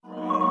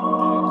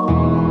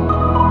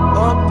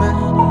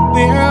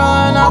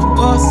off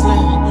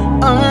porcelain,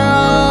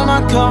 on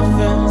my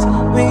confidence.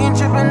 We ain't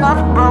tripping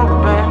off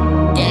broken.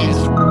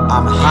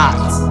 I'm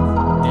hot,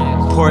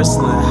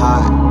 porcelain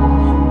hot.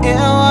 In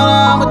the water,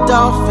 I'm a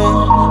dolphin.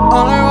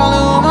 Only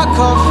rolling with my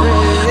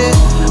coffin.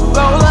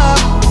 Roll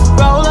up,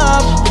 roll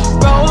up,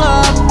 roll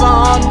up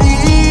on me.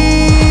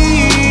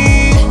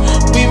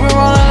 We been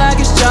rolling like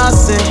it's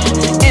Johnson.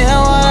 In the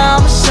water,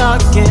 I'm a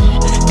sharkin'.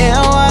 In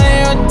the water,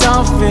 you're a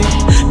dolphin.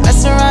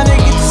 Mess around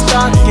and get the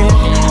stalking.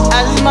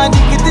 I just might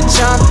get the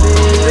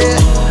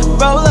jumping.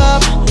 Roll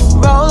up,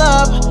 roll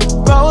up,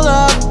 roll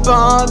up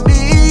on me.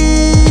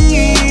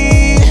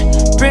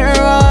 Print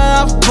rolling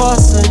off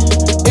porcelain.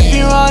 If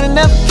you want it,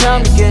 never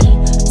come again.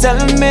 Tell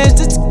them it's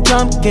just a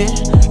pumpkin.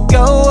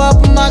 Go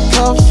up in my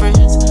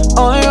conference.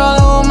 Only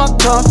rollin' with my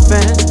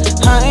coffins.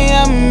 I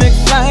am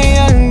McFly,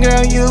 young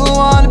girl, you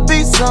wanna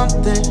be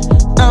something.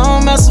 I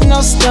don't mess with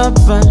no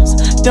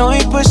stubborns. Don't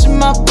be pushing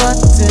my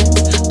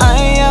buttons. I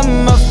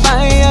am a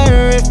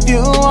fire if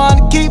you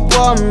wanna keep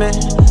warming.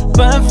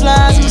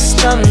 Butterflies in my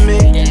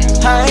stomach.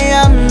 I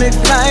am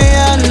McFly,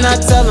 and I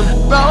tell them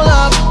roll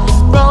up,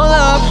 roll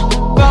up,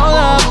 roll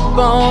up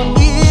on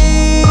me.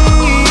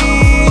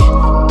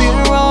 We been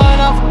rolling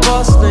off a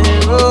porcelain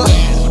roll.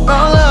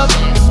 Roll up,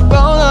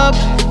 roll up,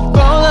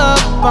 roll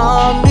up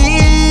on me.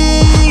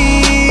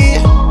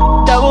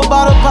 Double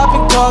bottle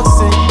popping corks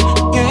in.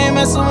 You ain't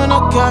messing with no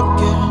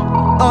cupcake.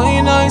 Oh,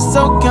 you know it's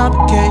so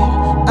complicated.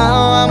 I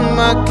want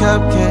my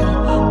cupcake.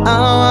 I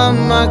want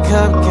my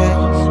cupcake.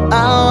 I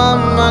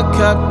want my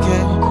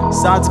cupcake.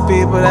 Talk to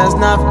people that's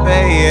not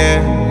fair, yeah.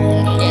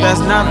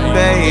 That's not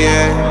fair,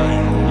 yeah.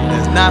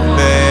 That's not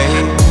fair.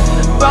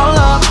 Roll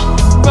up,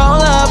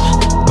 roll up,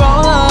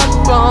 roll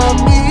up on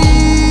me.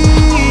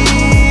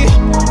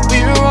 We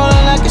been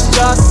rolling like it's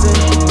Johnson.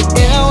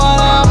 In the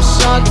water, I'm a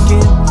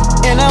sharkin'.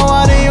 In the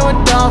water, you a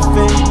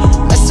dolphin.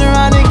 Mess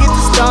around and get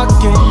the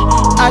stalking.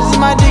 I just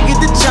might get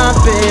the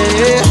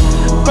jumping.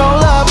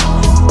 Roll up,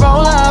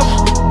 roll up,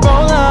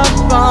 roll up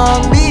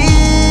on me.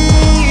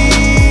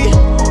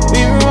 We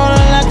been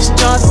rolling like it's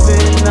Johnson.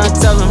 I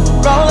tell them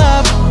roll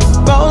up,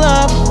 roll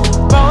up,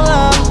 roll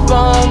up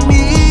on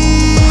me.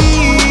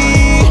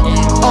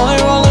 Only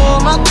rollin'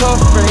 with my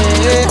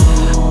girlfriend.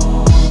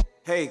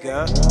 Hey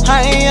girl,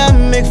 I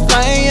am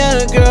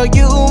McFly, girl,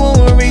 you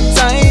won't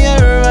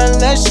retire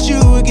unless you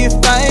get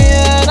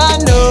fired. I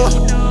know,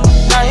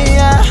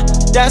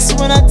 that's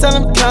when I tell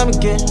him come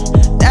again.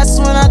 That's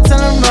when I tell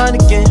him run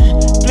again.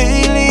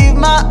 Please leave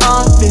my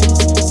office.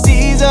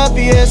 Seize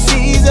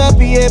up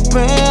here,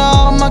 bring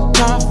all my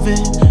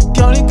coffin.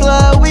 Cody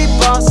Club, we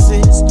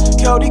bosses.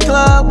 Cody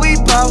Club, we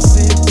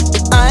bosses.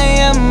 I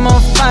am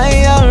on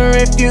fire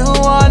if you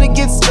wanna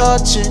get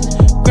scorching.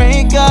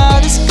 Great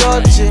God is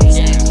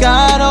gorgeous.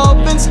 God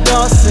opens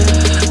doors.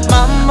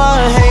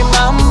 Mama, hey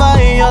mama,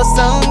 your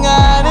son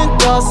got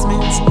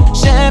endorsements.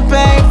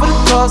 Champagne for the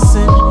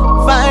coursing.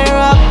 Fire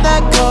up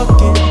that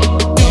corking.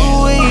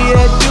 Do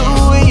it,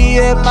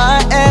 yeah, my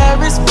air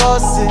is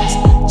forces.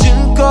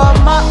 June caught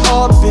my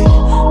orbit.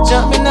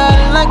 Jumping out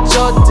it like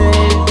Jordan.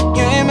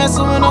 You ain't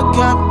messing with no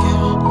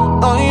cupcake.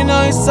 Oh, you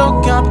know it's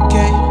so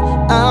complicated.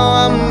 I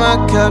want my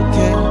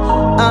cupcake.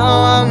 I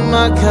want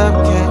my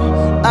cupcake.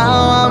 I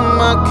want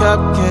my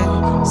cupcake.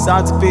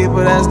 Talk to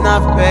people that's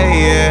not fair,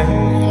 yeah.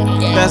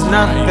 That's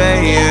not fair,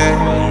 yeah.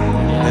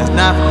 That's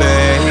not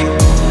fair.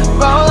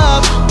 Roll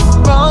up,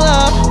 roll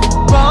up,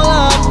 roll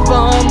up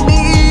on me.